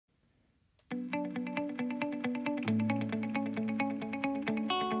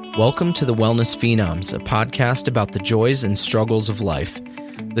Welcome to the Wellness Phenoms, a podcast about the joys and struggles of life.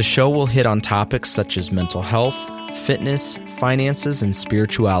 The show will hit on topics such as mental health, fitness, finances, and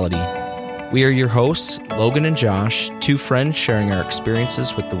spirituality. We are your hosts, Logan and Josh, two friends sharing our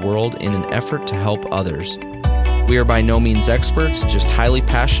experiences with the world in an effort to help others. We are by no means experts, just highly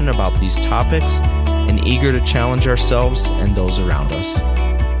passionate about these topics and eager to challenge ourselves and those around us.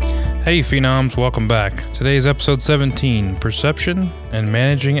 Hey Phenoms, welcome back. Today is episode 17, Perception and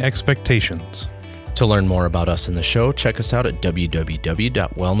Managing Expectations. To learn more about us in the show, check us out at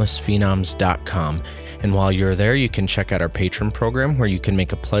www.wellnessphenoms.com. And while you're there, you can check out our Patreon program where you can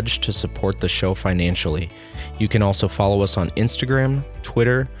make a pledge to support the show financially. You can also follow us on Instagram,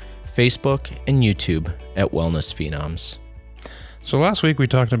 Twitter, Facebook, and YouTube at Wellness Phenoms. So last week we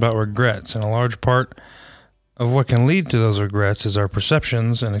talked about regrets, and a large part of what can lead to those regrets is our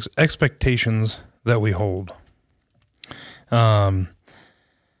perceptions and expectations that we hold. I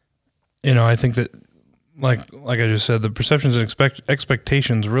think that, like I just said, the perceptions and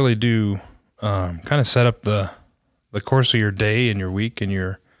expectations really do kind of set up the course of your day and your week and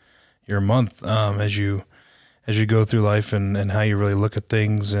your month as you go through life and how you really look at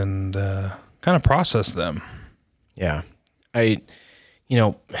things and kind of process them. Yeah,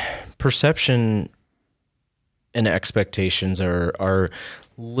 perception and expectations are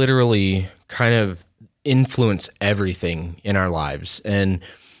literally kind of influence everything in our lives. And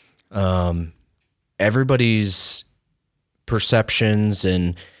everybody's perceptions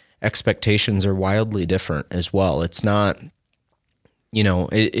and expectations are wildly different as well. It's not,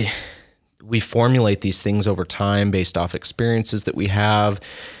 we formulate these things over time based off experiences that we have,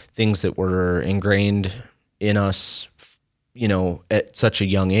 things that were ingrained in us, at such a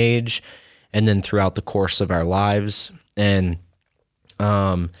young age, and then throughout the course of our lives. And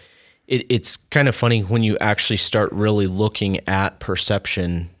it's kind of funny when you actually start really looking at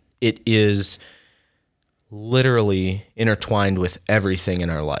perception. It is literally intertwined with everything in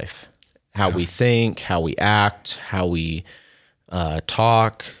our life. How we think, how we act, how we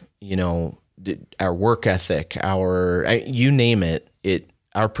talk, our work ethic, you name it,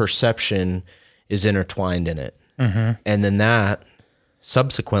 our perception is intertwined in it. Mm-hmm. And then that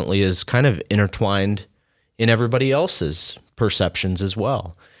subsequently is kind of intertwined in everybody else's perceptions as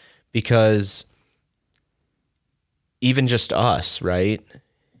well. Because even just us, right?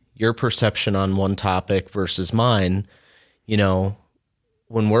 Your perception on one topic versus mine, when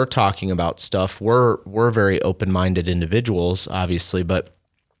we're talking about stuff, we're very open-minded individuals, obviously, but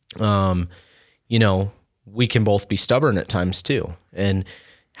we can both be stubborn at times too. And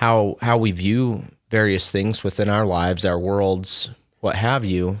how we view various things within our lives, our worlds, what have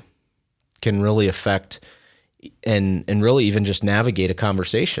you, can really affect and really even just navigate a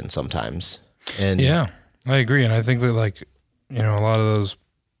conversation sometimes. And yeah, I agree. And I think that a lot of those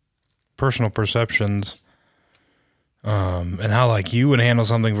personal perceptions and how you would handle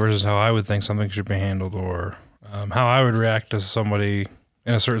something versus how I would think something should be handled, or how I would react to somebody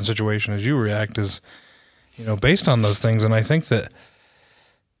in a certain situation as you react is, based on those things. And I think that,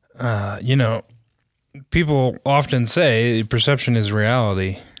 people often say perception is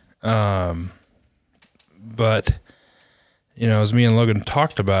reality. But, as me and Logan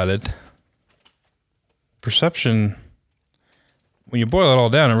talked about it, perception, when you boil it all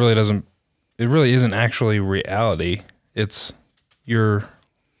down, it really isn't actually reality. It's your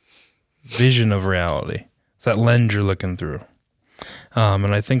vision of reality. It's that lens you're looking through.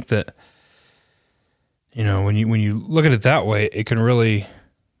 And I think that, when you look at it that way, it can really,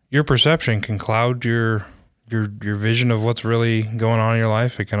 your perception can cloud your vision of what's really going on in your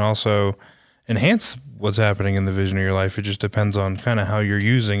life. It can also enhance what's happening in the vision of your life. It just depends on kind of how you're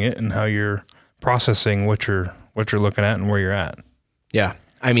using it and how you're processing what you're looking at and where you're at. Yeah.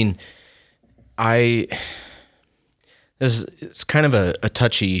 I mean, it's kind of a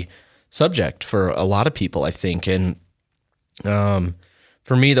touchy subject for a lot of people, I think. And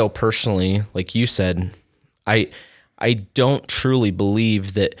for me, though, personally, like you said, I don't truly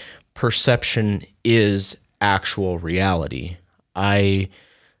believe that perception is actual reality. I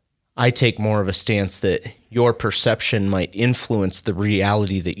take more of a stance that your perception might influence the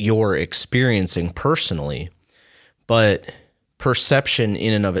reality that you're experiencing personally, but perception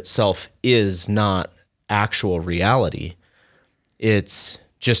in and of itself is not actual reality. It's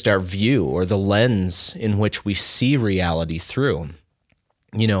just our view or the lens in which we see reality through.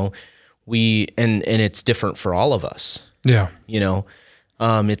 And it's different for all of us. Yeah.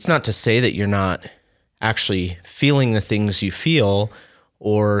 It's not to say that you're not actually feeling the things you feel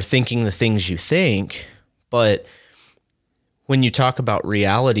or thinking the things you think, but when you talk about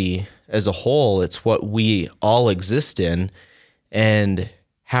reality as a whole, it's what we all exist in, and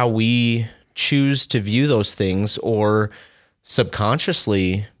how we choose to view those things or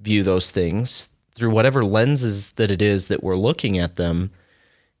subconsciously view those things through whatever lenses that it is that we're looking at them,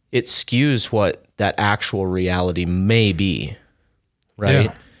 it skews what that actual reality may be, right?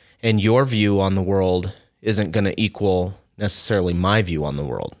 Yeah. And your view on the world isn't going to equal necessarily my view on the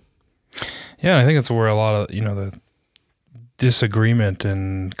world. Yeah, I think that's where a lot of, the disagreement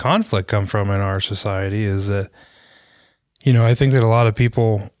and conflict come from in our society is that, I think that a lot of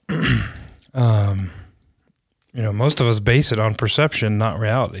people, most of us base it on perception, not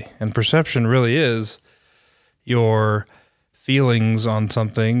reality. And perception really is your feelings on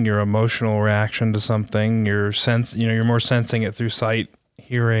something, your emotional reaction to something, your sense, you're more sensing it through sight,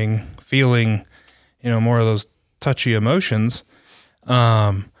 hearing, feeling, more of those touchy emotions,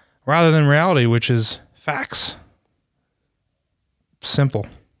 rather than reality, which is facts. Simple,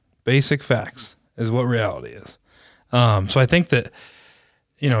 basic facts is what reality is. So I think that,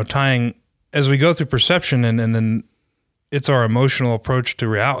 tying, as we go through perception and then it's our emotional approach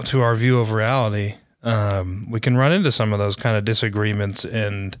to our view of reality, we can run into some of those kind of disagreements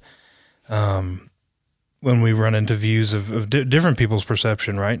and when we run into views of different people's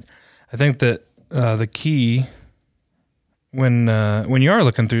perception, right? I think that the key when you are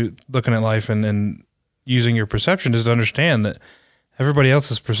looking at life and using your perception is to understand that everybody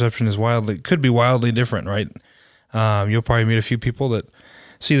else's perception could be wildly different, right? You'll probably meet a few people that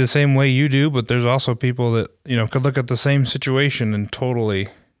see the same way you do, but there's also people that, could look at the same situation and totally,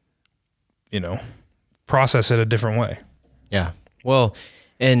 process it a different way. Yeah. Well,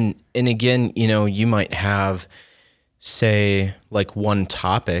 and again, you might have, say, like one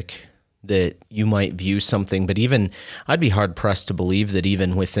topic that you might view something, but even I'd be hard pressed to believe that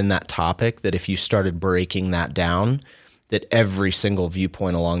even within that topic, that if you started breaking that down, that every single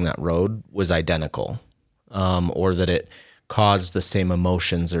viewpoint along that road was identical, or that it caused the same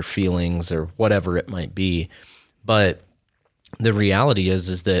emotions or feelings or whatever it might be. But the reality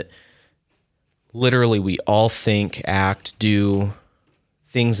is that literally we all think, act, do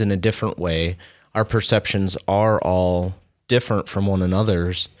things in a different way. Our perceptions are all different from one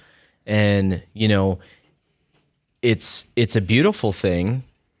another's. And, it's a beautiful thing,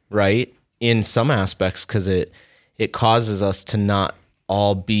 right? In some aspects, because it causes us to not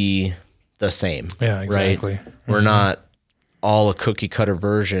all be the same. Yeah, exactly. Right? We're not all a cookie cutter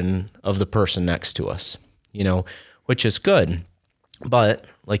version of the person next to us, which is good. But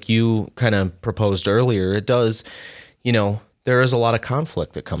like you kind of proposed earlier, it does, there is a lot of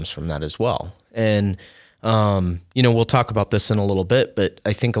conflict that comes from that as well. And, we'll talk about this in a little bit, but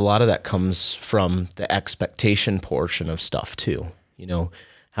I think a lot of that comes from the expectation portion of stuff too,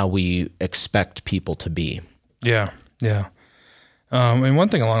 how we expect people to be. Yeah. Yeah. And one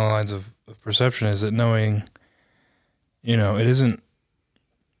thing along the lines of perception is that knowing, reality isn't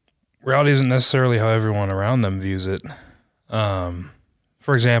necessarily how everyone around them views it.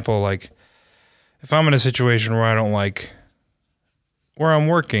 For example, like if I'm in a situation where I don't like where I'm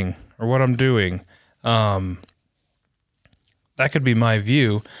working or what I'm doing, that could be my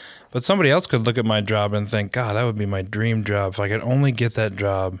view, but somebody else could look at my job and think, God, that would be my dream job. If I could only get that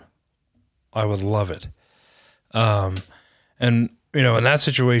job, I would love it. And in that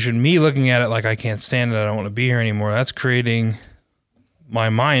situation, me looking at it like I can't stand it, I don't want to be here anymore, that's creating my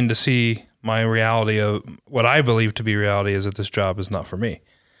mind to see my reality of what I believe to be reality is that this job is not for me.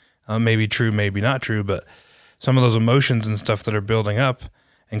 Maybe true, maybe not true, but some of those emotions and stuff that are building up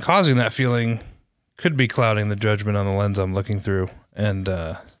and causing that feeling could be clouding the judgment on the lens I'm looking through. And,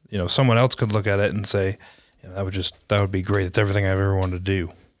 someone else could look at it and say, that would be great. It's everything I've ever wanted to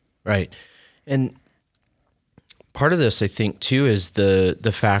do. Right. And part of this, I think, too, is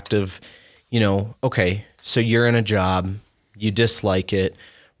the fact of, okay, so you're in a job, you dislike it,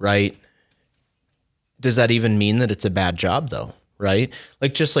 right? Does that even mean that it's a bad job, though, right?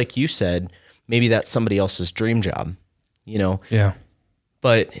 Like, just like you said, maybe that's somebody else's dream job, Yeah.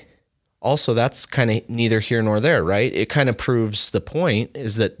 But also that's kind of neither here nor there, right? It kind of proves the point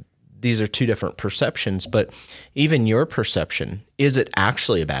is that these are two different perceptions, but even your perception, is it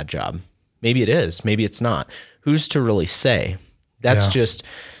actually a bad job? Maybe it is, maybe it's not. Who's to really say? That's just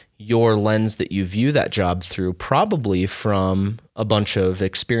your lens that you view that job through, probably from a bunch of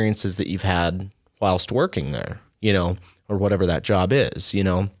experiences that you've had whilst working there, or whatever that job is,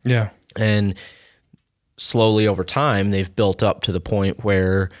 Yeah. And slowly over time, they've built up to the point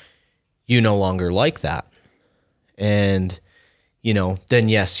where you no longer like that. And, then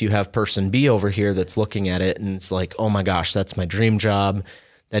yes, you have person B over here that's looking at it and it's like, oh my gosh, that's my dream job.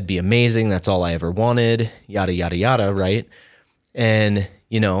 That'd be amazing. That's all I ever wanted, yada, yada, yada. Right. And,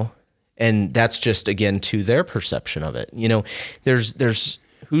 and that's just, again, to their perception of it. There's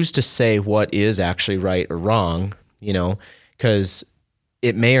who's to say what is actually right or wrong, because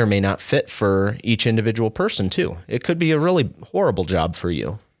it may or may not fit for each individual person too. It could be a really horrible job for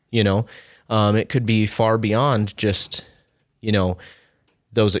you, it could be far beyond just,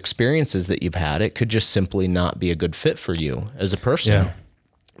 those experiences that you've had. It could just simply not be a good fit for you as a person. Yeah.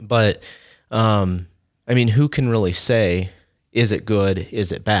 But, who can really say, is it good?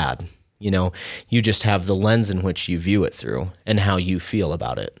 Is it bad? You just have the lens in which you view it through and how you feel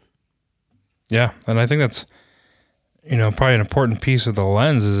about it. Yeah. And I think that's, probably an important piece of the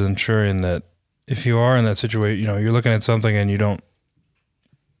lens is ensuring that if you are in that situation, you're looking at something and you don't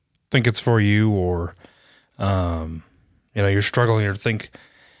think it's for you, or, you're struggling or think,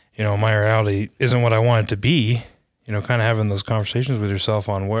 my reality isn't what I want it to be, kind of having those conversations with yourself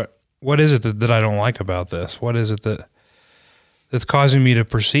on what is it that I don't like about this? What is it that's causing me to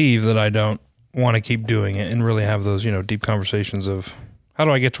perceive that I don't want to keep doing it, and really have those, deep conversations of how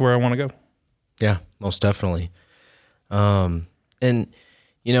do I get to where I want to go? Yeah, most definitely.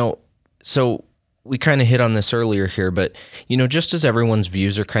 So we kind of hit on this earlier here, but, just as everyone's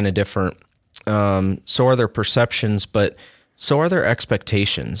views are kind of different, so are their perceptions, but so are their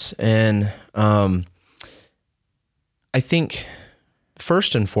expectations. And I think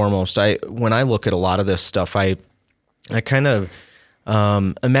first and foremost, when I look at a lot of this stuff, I kind of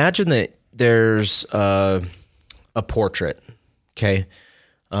imagine that there's a portrait, okay,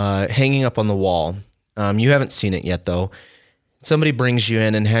 hanging up on the wall. You haven't seen it yet, though. Somebody brings you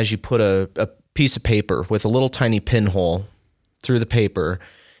in and has you put a piece of paper with a little tiny pinhole through the paper,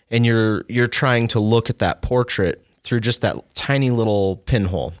 and you're trying to look at that portrait through just that tiny little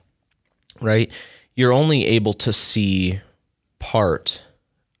pinhole, right? You're only able to see part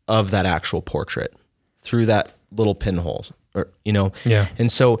of that actual portrait through that little pinhole, Yeah. And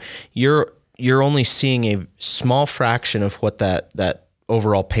so you're only seeing a small fraction of what that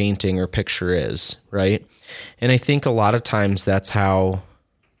overall painting or picture is, right? And I think a lot of times that's how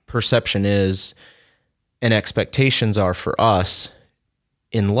perception is and expectations are for us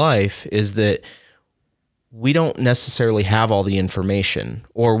in life, is that we don't necessarily have all the information,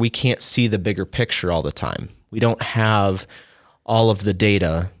 or we can't see the bigger picture all the time. We don't have all of the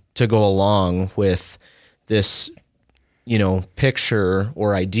data to go along with this, picture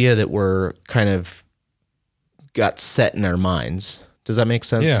or idea that we're kind of got set in our minds. Does that make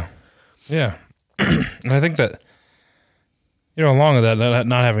sense? Yeah. Yeah. And I think that, along with that,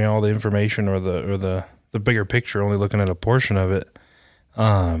 not having all the information or the bigger picture, only looking at a portion of it,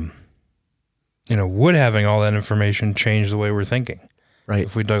 would having all that information change the way we're thinking? Right.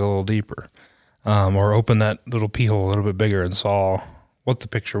 If we dug a little deeper, or opened that little pee hole a little bit bigger and saw what the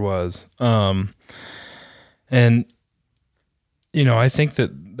picture was. I think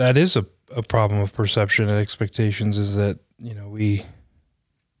that is a problem of perception and expectations, is that, we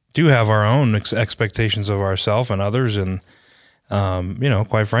do have our own expectations of ourselves and others. And,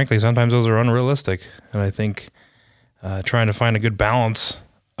 quite frankly, sometimes those are unrealistic. And I think trying to find a good balance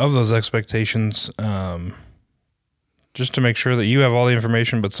of those expectations, just to make sure that you have all the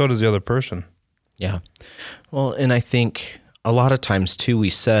information, but so does the other person. Yeah. Well, and I think a lot of times too, we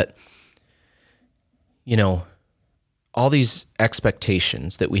set, all these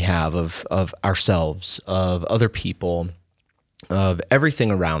expectations that we have of ourselves, of other people, of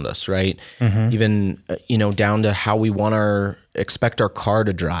everything around us, right? Mm-hmm. Even, down to how we expect our car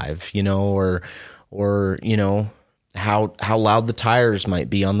to drive, or how loud the tires might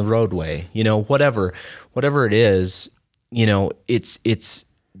be on the roadway, whatever it is, it's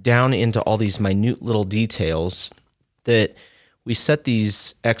down into all these minute little details that we set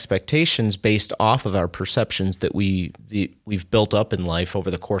these expectations based off of our perceptions that we've built up in life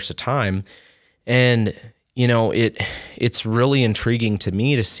over the course of time. And, it's really intriguing to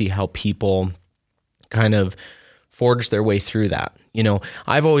me to see how people kind of forge their way through that.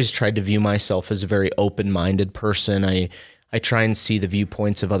 I've always tried to view myself as a very open-minded person. I try and see the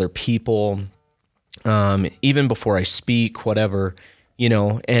viewpoints of other people, even before I speak, whatever,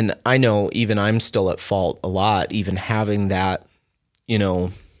 and I know even I'm still at fault a lot, even having that,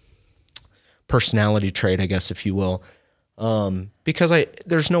 personality trait, I guess, if you will, because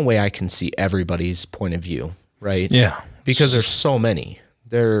there's no way I can see everybody's point of view, right? Yeah. Because there's so many.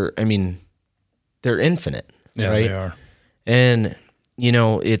 They're infinite, yeah, right? They are. And,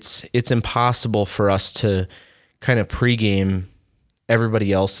 it's impossible for us to kind of pregame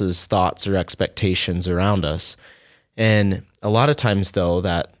everybody else's thoughts or expectations around us. And a lot of times, though,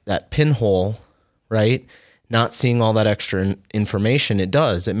 that pinhole, right, not seeing all that extra information, it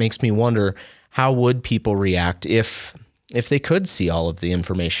makes me wonder, how would people react if they could see all of the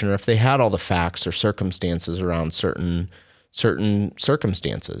information, or if they had all the facts or circumstances around certain certain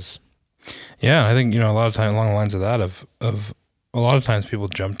circumstances. Yeah, I think, a lot of time along the lines of that of a lot of times people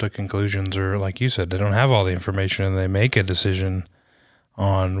jump to conclusions, or like you said, they don't have all the information and they make a decision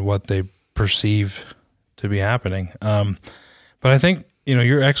on what they perceive to be happening. But I think,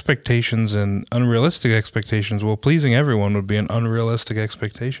 your expectations and unrealistic expectations, well, pleasing everyone would be an unrealistic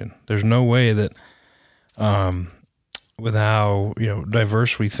expectation. There's no way that, with how,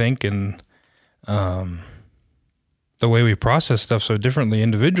 diverse we think and, the way we process stuff so differently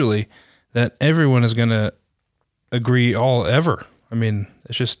individually, that everyone is going to agree all ever. I mean,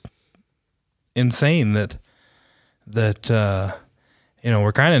 it's just insane that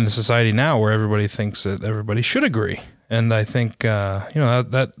we're kind of in a society now where everybody thinks that everybody should agree. And I think,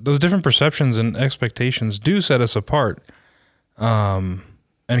 that those different perceptions and expectations do set us apart, and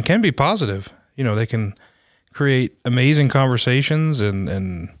can be positive. They can create amazing conversations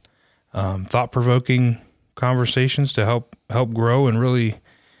and thought-provoking conversations to help grow and really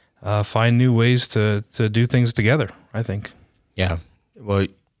find new ways to do things together, I think. Yeah. Well,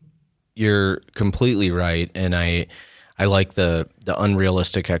 you're completely right. And I like the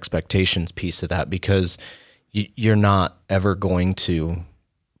unrealistic expectations piece of that, because you're not ever going to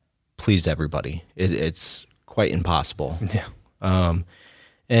please everybody. It's quite impossible. Yeah.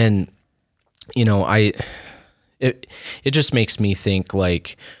 And it just makes me think,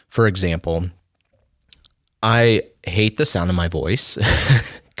 like, for example, I hate the sound of my voice.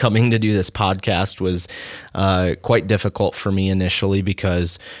 Coming to do this podcast was quite difficult for me initially,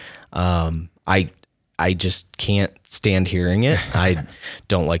 because I just can't stand hearing it. I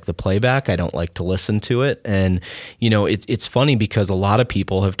don't like the playback. I don't like to listen to it. And, it's funny because a lot of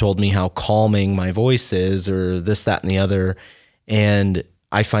people have told me how calming my voice is, or this, that, and the other. And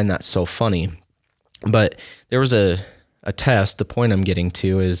I find that so funny. But there was a test. The point I'm getting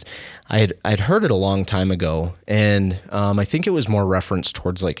to is I'd heard it a long time ago. And I think it was more referenced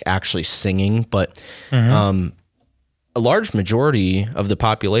towards like actually singing, but a large majority of the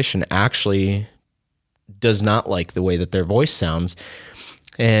population actually does not like the way that their voice sounds.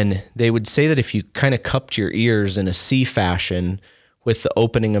 And they would say that if you kind of cupped your ears in a C fashion with the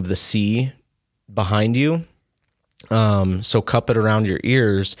opening of the C behind you, so cup it around your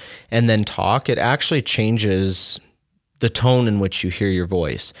ears and then talk, it actually changes the tone in which you hear your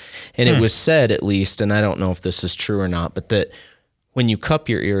voice. And it was said, at least, and I don't know if this is true or not, but that when you cup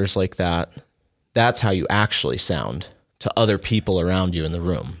your ears like that, that's how you actually sound to other people around you in the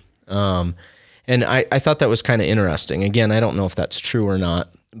room. And I thought that was kind of interesting. Again, I don't know if that's true or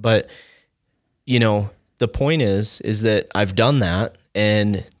not, but the point is that I've done that,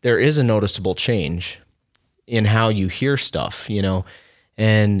 and there is a noticeable change in how you hear stuff,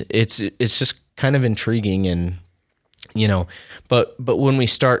 and it's just kind of intriguing. And, but when we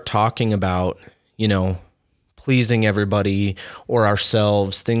start talking about, pleasing everybody or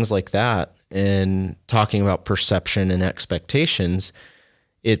ourselves, things like that, and talking about perception and expectations,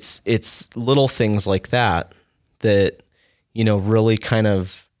 it's little things like that really kind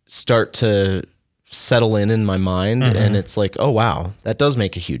of start to settle in my mind. Mm-hmm. And it's like, oh wow, that does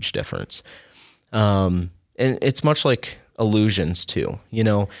make a huge difference. And it's much like illusions too,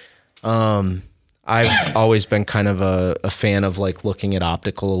 I've always been kind of a fan of like looking at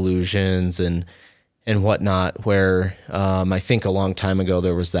optical illusions and whatnot, where I think a long time ago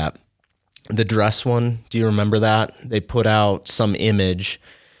there was the dress one. Do you remember that? They put out some image,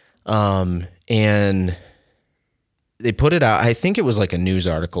 and they put it out. I think it was like a news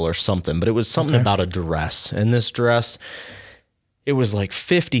article or something, but it was something about a dress. And this dress, it was like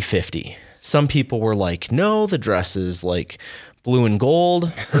 50-50. Some people were like, no, the dress is like blue and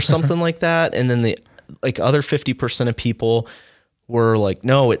gold or something like that. And then the other 50% of people were like,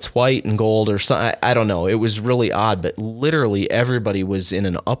 no, it's white and gold or something. I don't know. It was really odd, but literally everybody was in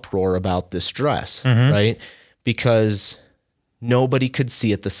an uproar about this dress, right? Because nobody could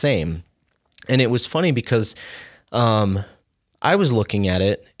see it the same. And it was funny because I was looking at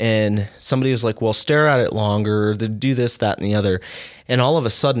it and somebody was like, well, stare at it longer, do this, that, and the other. And all of a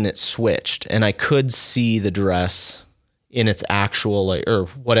sudden it switched and I could see the dress in its actual, or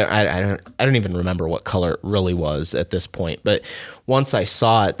what, I don't even remember what color it really was at this point. But once I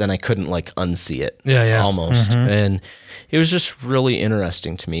saw it, then I couldn't unsee it. Yeah. Almost. Mm-hmm. And it was just really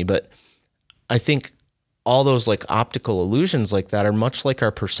interesting to me. But I think all those optical illusions like that are much like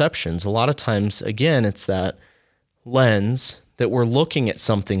our perceptions. A lot of times, again, it's that lens that we're looking at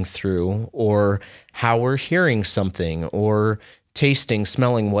something through, or how we're hearing something or tasting,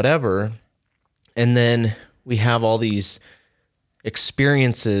 smelling, whatever. And then we have all these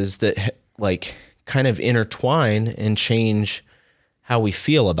experiences that kind of intertwine and change how we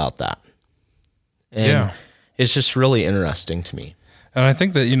feel about that. And it's just really interesting to me. And I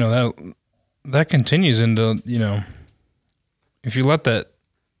think that, that continues into, if you let that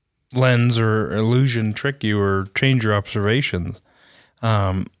lens or illusion trick you or change your observations,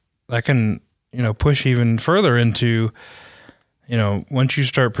 that can, push even further into, once you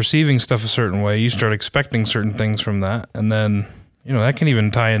start perceiving stuff a certain way, you start expecting certain things from that. And then, that can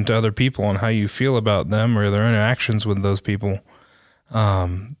even tie into other people and how you feel about them or their interactions with those people,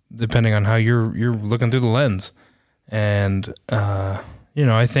 depending on how you're looking through the lens. And,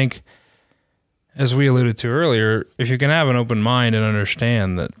 I think, as we alluded to earlier, if you can have an open mind and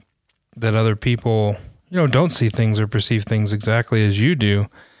understand that other people, don't see things or perceive things exactly as you do,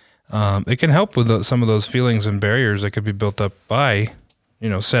 it can help with some of those feelings and barriers that could be built up by,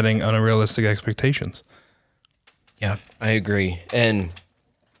 setting unrealistic expectations. Yeah, I agree. And,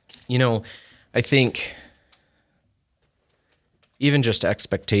 I think even just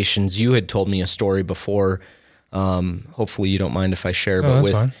expectations, you had told me a story before. Hopefully you don't mind if I share, but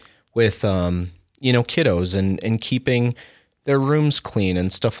with kiddos and keeping their rooms clean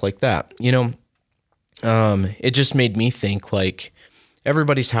and stuff like that. It just made me think, like,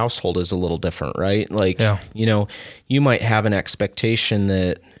 everybody's household is a little different, right? Like, you might have an expectation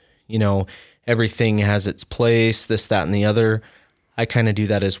that, everything has its place, this, that, and the other. I kind of do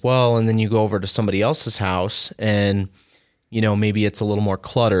that as well. And then you go over to somebody else's house and, maybe it's a little more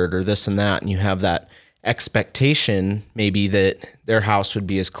cluttered or this and that. And you have that expectation maybe that their house would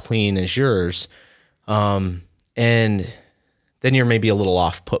be as clean as yours. And then you're maybe a little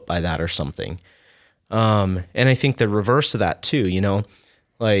off put by that or something. And I think the reverse of that too,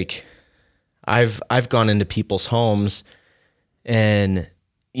 like I've gone into people's homes and,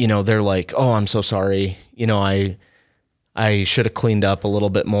 they're like, oh, I'm so sorry. I should have cleaned up a little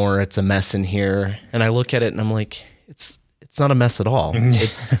bit more. It's a mess in here. And I look at it and I'm like, it's not a mess at all.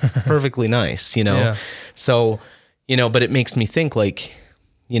 It's perfectly nice, Yeah. So, but it makes me think, like,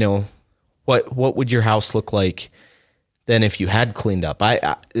 what would your house look like then if you had cleaned up?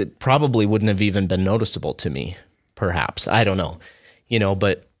 It probably wouldn't have even been noticeable to me, perhaps. I don't know,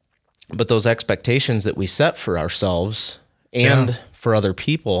 but those expectations that we set for ourselves and for other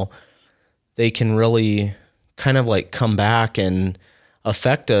people, they can really kind of like come back and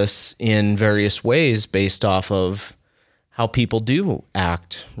affect us in various ways based off of how people do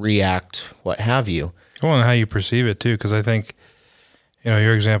act, react, what have you. Well, and how you perceive it too, because I think,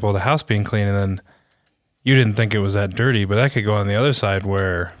 your example of the house being clean and then you didn't think it was that dirty, but that could go on the other side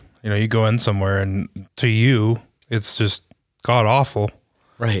where, you go in somewhere and to you, it's just god awful.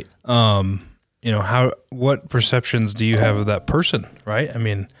 Right. What perceptions do you have of that person? Right. I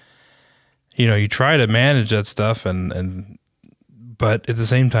mean, you try to manage that stuff but at the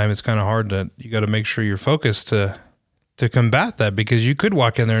same time, it's kind of hard you got to make sure you're focused to combat that, because you could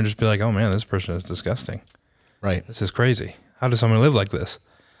walk in there and just be like, oh man, this person is disgusting. Right. This is crazy. How does someone live like this?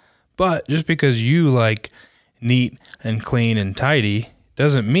 But just because you like neat and clean and tidy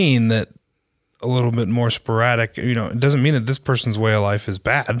doesn't mean that a little bit more sporadic, it doesn't mean that this person's way of life is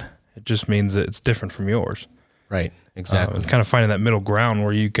bad. It just means that it's different from yours. Right. Exactly. Kind of finding that middle ground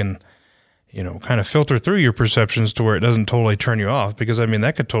where you can, kind of filter through your perceptions to where it doesn't totally turn you off. Because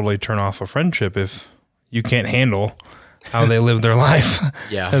that could totally turn off a friendship if you can't handle how they live their life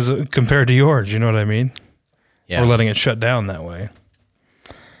as compared to yours. You know what I mean? Yeah. Or letting it shut down that way.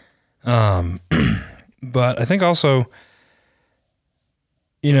 But I think also,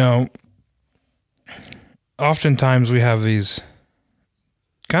 oftentimes we have these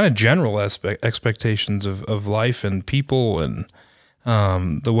kind of general expectations of life and people and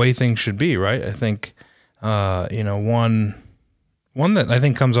the way things should be, right? I think, one that I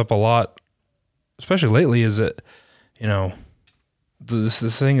think comes up a lot, especially lately, is that,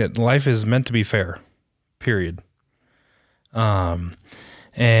 this thing that life is meant to be fair, period. And,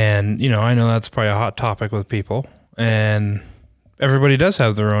 I know that's probably a hot topic with people, and everybody does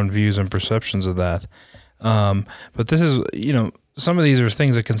have their own views and perceptions of that. But this is, some of these are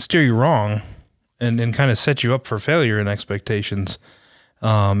things that can steer you wrong and kind of set you up for failure in expectations.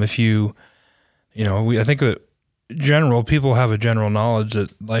 If you, I think that people have a general knowledge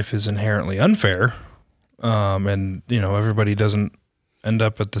that life is inherently unfair. And, everybody doesn't end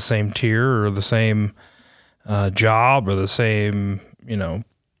up at the same tier or the same job or the same,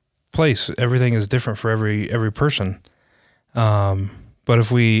 place. Everything is different for every person. But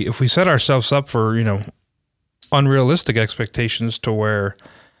if we set ourselves up for, unrealistic expectations to where,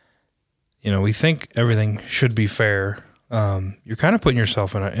 we think everything should be fair, you're kind of putting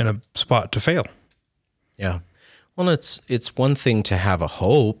yourself in a spot to fail. Yeah. Well, it's one thing to have a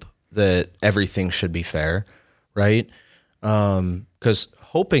hope that everything should be fair, right? Because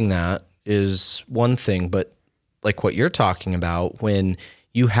hoping that is one thing, but like what you're talking about, when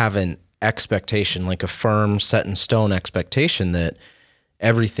you have an expectation, like a firm set in stone expectation that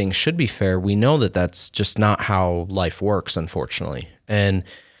everything should be fair, we know that that's just not how life works, unfortunately. And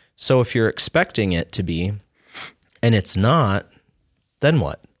so if you're expecting it to be and it's not, then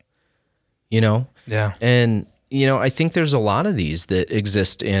what? Yeah. And I think there's a lot of these that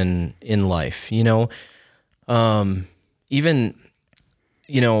exist in life, even, and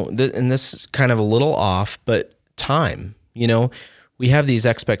this is kind of a little off, but time, we have these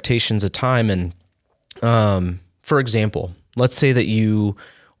expectations of time. And, for example, let's say that you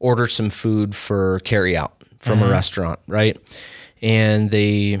order some food for carry out from a restaurant, right? And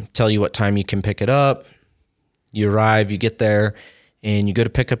they tell you what time you can pick it up. You arrive, you get there, and you go to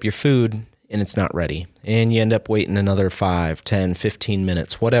pick up your food, and it's not ready. And you end up waiting another 5, 10, 15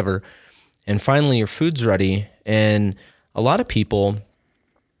 minutes, whatever. And finally your food's ready. And a lot of people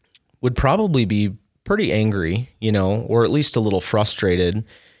would probably be pretty angry, or at least a little frustrated,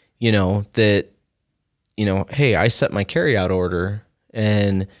 that, hey, I set my carryout order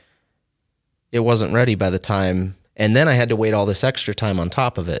and it wasn't ready by the time, and then I had to wait all this extra time on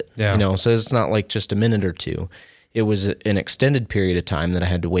top of it. Yeah. So it's not like just a minute or two. It was an extended period of time that I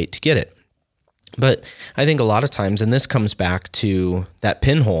had to wait to get it. But I think a lot of times, and this comes back to that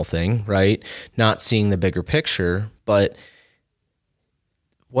pinhole thing, right? Not seeing the bigger picture, but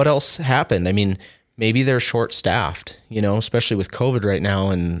what else happened? I mean, maybe they're short-staffed, especially with COVID right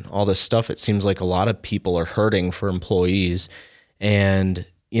now and all this stuff. It seems like a lot of people are hurting for employees, and,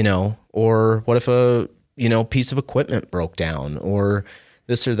 or what if a, piece of equipment broke down, or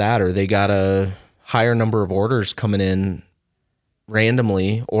this or that, or they got a higher number of orders coming in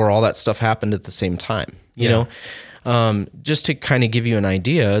randomly, or all that stuff happened at the same time, just to kind of give you an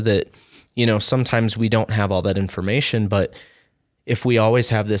idea that, sometimes we don't have all that information, but if we always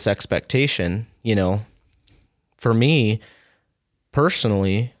have this expectation, for me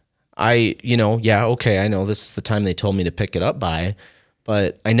personally, I know this is the time they told me to pick it up by,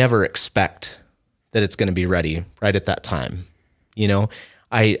 but I never expect that it's going to be ready right at that time.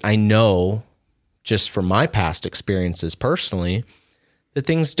 I know just from my past experiences personally that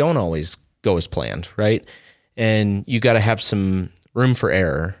things don't always go as planned, right? And you got to have some room for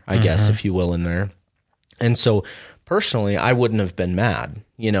error, I guess, if you will, in there. And so personally, I wouldn't have been mad,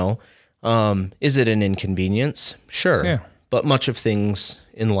 Is it an inconvenience? Sure. Yeah. But much of things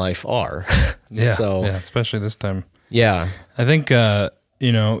in life are. Yeah. So, yeah, especially this time. Yeah. I think, along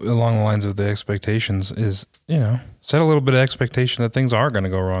the lines of the expectations is, set a little bit of expectation that things are going to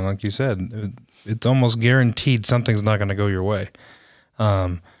go wrong. Like you said, it's almost guaranteed something's not going to go your way.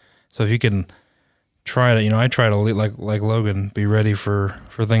 So if you can try to, I try to, like Logan, be ready for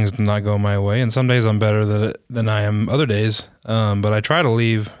things to not go my way. And some days I'm better than I am other days. But I try to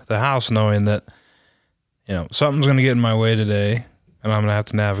leave the house knowing that, something's going to get in my way today and I'm going to have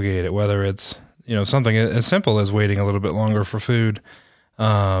to navigate it, whether it's, something as simple as waiting a little bit longer for food.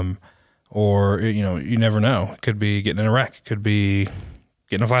 Or, you never know. It could be getting in a wreck. It could be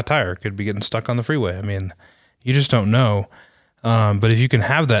getting a flat tire. It could be getting stuck on the freeway. I mean, you just don't know. But if you can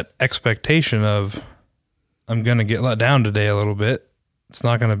have that expectation of, I'm going to get let down today a little bit, it's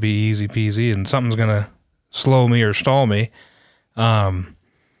not going to be easy peasy and something's going to slow me or stall me.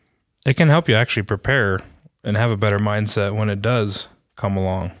 It can help you actually prepare and have a better mindset when it does come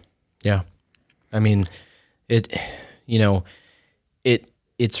along. Yeah. I mean, it's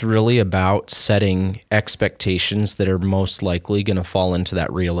really about setting expectations that are most likely going to fall into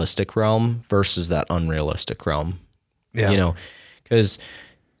that realistic realm versus that unrealistic realm. Yeah. Because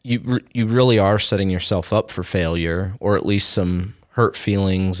you really are setting yourself up for failure, or at least some hurt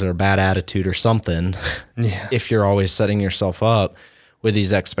feelings or bad attitude or something. Yeah. If you're always setting yourself up with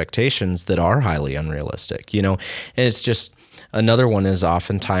these expectations that are highly unrealistic, and it's just, another one is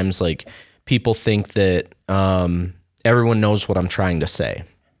oftentimes like people think that everyone knows what I'm trying to say.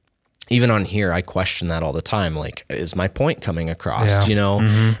 Even on here, I question that all the time. Like, is my point coming across?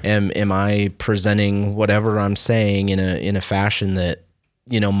 Yeah. Am I presenting whatever I'm saying in a fashion that,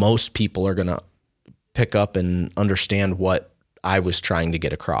 most people are going to pick up and understand what I was trying to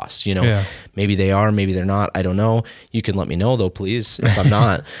get across? Yeah. Maybe they are, maybe they're not. I don't know. You can let me know though, please, if I'm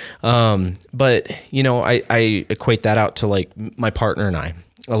not. But I equate that out to like my partner and I.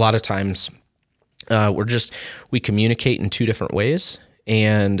 A lot of times, we communicate in two different ways.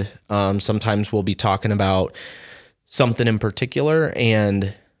 And sometimes we'll be talking about something in particular,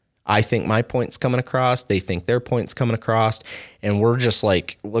 and I think my point's coming across, they think their point's coming across, and we're just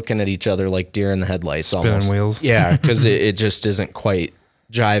like looking at each other like deer in the headlights. Spinning almost. Wheels. Yeah, because it just isn't quite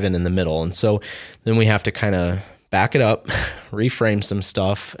jiving in the middle. And so then we have to kind of back it up, reframe some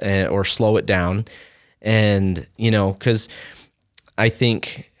stuff, or slow it down, And, because I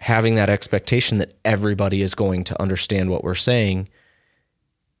think having that expectation that everybody is going to understand what we're saying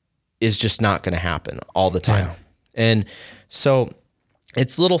is just not going to happen all the time. Yeah. And so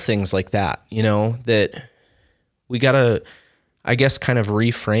it's little things like that, that we got to, I guess, kind of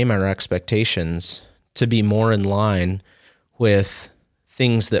reframe our expectations to be more in line with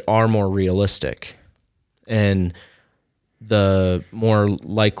things that are more realistic and the more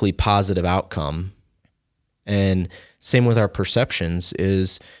likely positive outcome. And same with our perceptions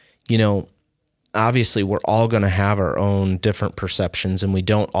is, obviously we're all going to have our own different perceptions, and we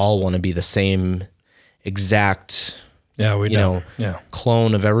don't all want to be the same exact,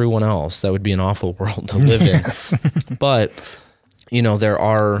 clone of everyone else. That would be an awful world to live in. But, there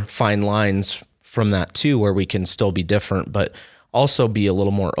are fine lines from that too, where we can still be different, but also be a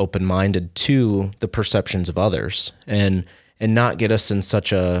little more open-minded to the perceptions of others and not get us in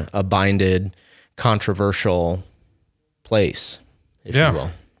such a binded, controversial place, if you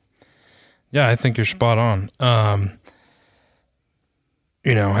will. Yeah, I think you're spot on.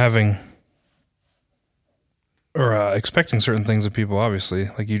 Having or expecting certain things of people, obviously,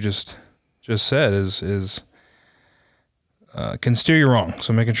 like you just said, is can steer you wrong.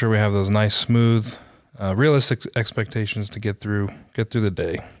 So making sure we have those nice, smooth, realistic expectations to get through the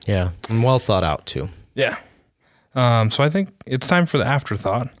day. Yeah, and well thought out too. Yeah. So I think it's time for the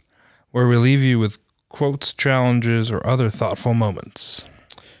afterthought, where we leave you with quotes, challenges, or other thoughtful moments.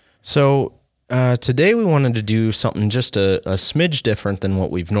 So today we wanted to do something just a smidge different than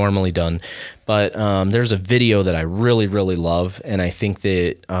what we've normally done, but there's a video that I really, really love, and I think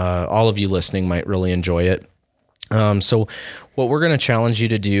that all of you listening might really enjoy it. So what we're going to challenge you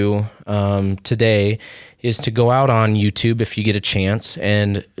to do today is to go out on YouTube if you get a chance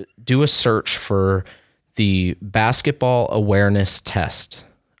and do a search for the basketball awareness test.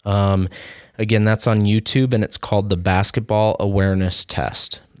 Again, that's on YouTube, and it's called the basketball awareness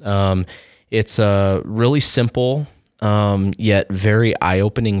test. It's a really simple yet very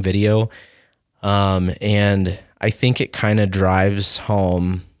eye-opening video, and I think it kind of drives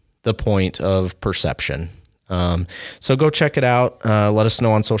home the point of perception. So go check it out. Let us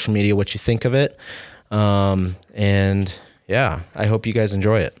know on social media what you think of it. And yeah, I hope you guys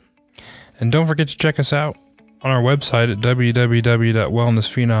enjoy it. And don't forget to check us out on our website at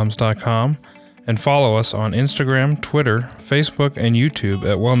www.wellnessphenoms.com and follow us on Instagram, Twitter, Facebook, and YouTube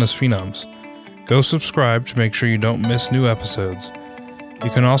at Wellness Phenoms. Go subscribe to make sure you don't miss new episodes.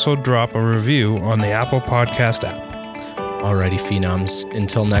 You can also drop a review on the Apple Podcast app. Alrighty, Phenoms.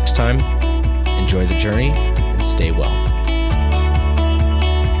 Until next time, enjoy the journey and stay well.